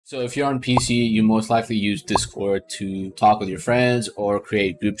So if you're on PC, you most likely use Discord to talk with your friends or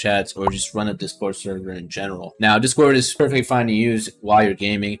create group chats or just run a Discord server in general. Now, Discord is perfectly fine to use while you're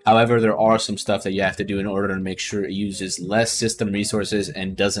gaming. However, there are some stuff that you have to do in order to make sure it uses less system resources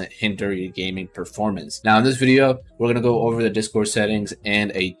and doesn't hinder your gaming performance. Now, in this video, we're going to go over the Discord settings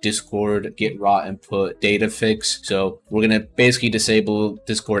and a Discord get raw input data fix. So we're going to basically disable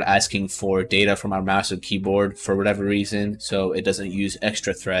Discord asking for data from our mouse and keyboard for whatever reason, so it doesn't use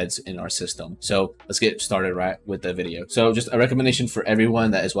extra threads in our system. So let's get started right with the video. So just a recommendation for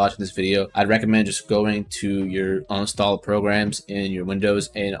everyone that is watching this video, I'd recommend just going to your uninstalled programs in your Windows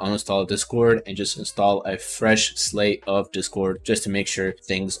and uninstall Discord and just install a fresh slate of Discord just to make sure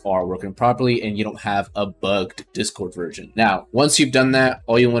things are working properly and you don't have a bugged Discord version. Now, once you've done that,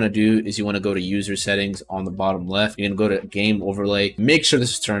 all you want to do is you want to go to user settings on the bottom left. You're going to go to game overlay. Make sure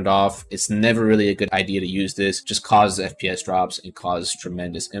this is turned off. It's never really a good idea to use this. Just causes FPS drops and causes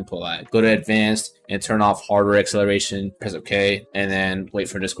tremendous input lag. Go to advanced and turn off hardware acceleration, press OK, and then wait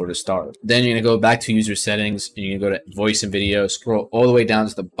for Discord to start. Then you're going to go back to user settings and you're going to go to voice and video, scroll all the way down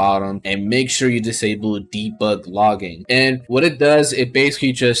to the bottom and make sure you disable debug logging. And what it does, it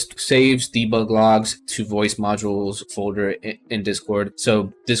basically just saves debug logs to voice modules folder in Discord,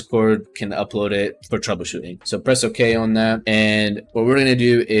 so Discord can upload it for troubleshooting. So press OK on that. And what we're going to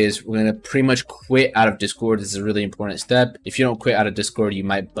do is we're going to pretty much quit out of Discord. This is a really important step. If you don't quit out of Discord, you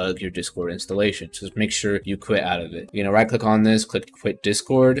might bug your Discord installation. So just make sure you quit out of it. You're gonna right click on this, click quit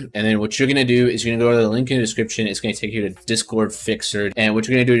Discord, and then what you're gonna do is you're gonna go to the link in the description. It's gonna take you to Discord Fixer, and what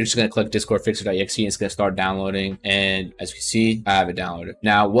you're gonna do is you're just gonna click Discord Fixer.exe and it's gonna start downloading. And as you can see, I have it downloaded.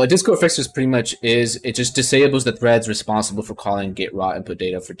 Now, what Discord Fixer pretty much is, it just disables the threads responsible for calling get raw input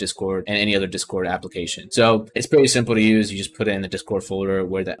data for Discord and any other Discord application. So it's pretty simple to use. You just put it in the Discord folder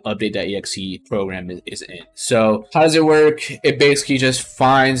where the update.exe program is in. So how does it work? It basically just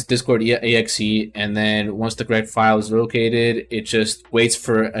finds Discord exe, and then once the correct file is located, it just waits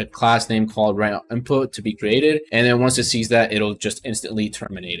for a class name called raw input to be created, and then once it sees that, it'll just instantly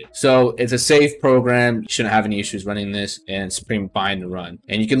terminate it. So it's a safe program. You shouldn't have any issues running this, and it's pretty fine to run.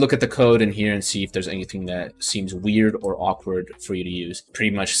 And you can look at the code in here and see if there's anything that seems weird or awkward for you to use.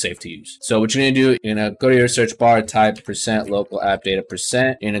 Pretty much safe to use. So what you're gonna do, you're gonna go to your search bar, type % local app data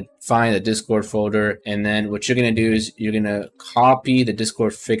 %. You're gonna find the Discord folder, and then what you're gonna do is you're gonna copy the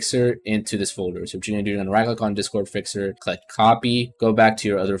Discord Fixer into this folder. So what you're gonna do, you're gonna right click on Discord Fixer, click copy, go back to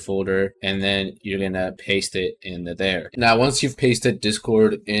your other folder, and then you're gonna paste it into there. Now, once you've pasted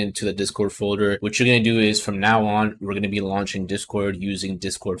Discord into the Discord folder, what you're gonna do is from now on, we're gonna be launching Discord using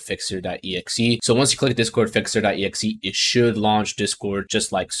Discord Fixer.exe. So once you click Discord Fixer.exe, it should launch Discord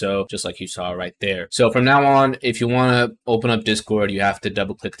just like so, just like you saw right there. So from now on, if you wanna open up Discord, you have to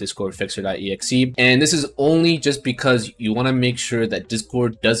double click Discord Fixer.exe. And this is only just because you wanna make sure that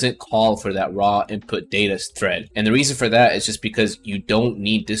Discord doesn't call for that raw input data thread. And the reason for that is just because you don't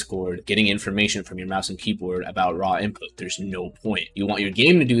need Discord getting information from your mouse and keyboard about raw input. There's no point. You want your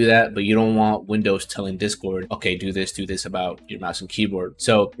game to do that, but you don't want Windows telling Discord, okay, do this about your mouse and keyboard.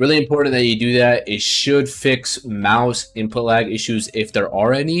 So really important that you do that. It should fix mouse input lag issues if there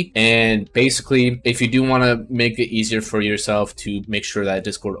are any. And basically, if you do want to make it easier for yourself to make sure that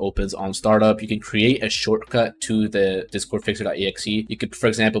Discord opens on startup, you can create a shortcut to the Discord Fixer.exe. You could, for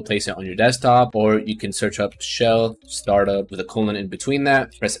example, place it on your desktop, or you can search up shell startup with a colon in between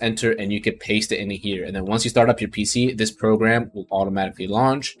that, press enter, and you can paste it in here. And then once you start up your PC, this program will automatically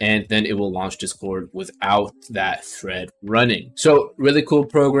launch, and then it will launch Discord without that thread running. So really cool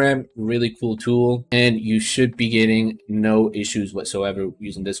program, really cool tool, and you should be getting no issues whatsoever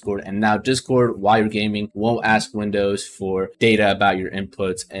using Discord. And now Discord, while you're gaming, won't ask Windows for data about your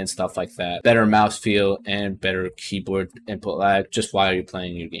inputs and stuff like that. Better mouse feel and better keyboard input lag just while you're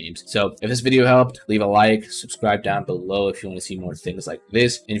playing your games. So if this video helped, leave a like, subscribe down below if you want to see more things like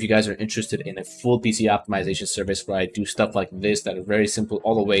this. And if you guys are interested in a full PC optimization service where I do stuff like this that are very simple,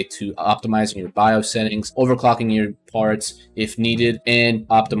 all the way to optimizing your BIOS settings, overclocking your parts if needed, and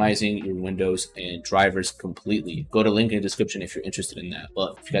optimizing your Windows and drivers completely, go to link in the description if you're interested in that.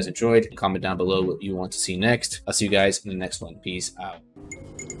 But if you guys enjoyed, comment down below what you want to see next. I'll see you guys in the next one. Peace out.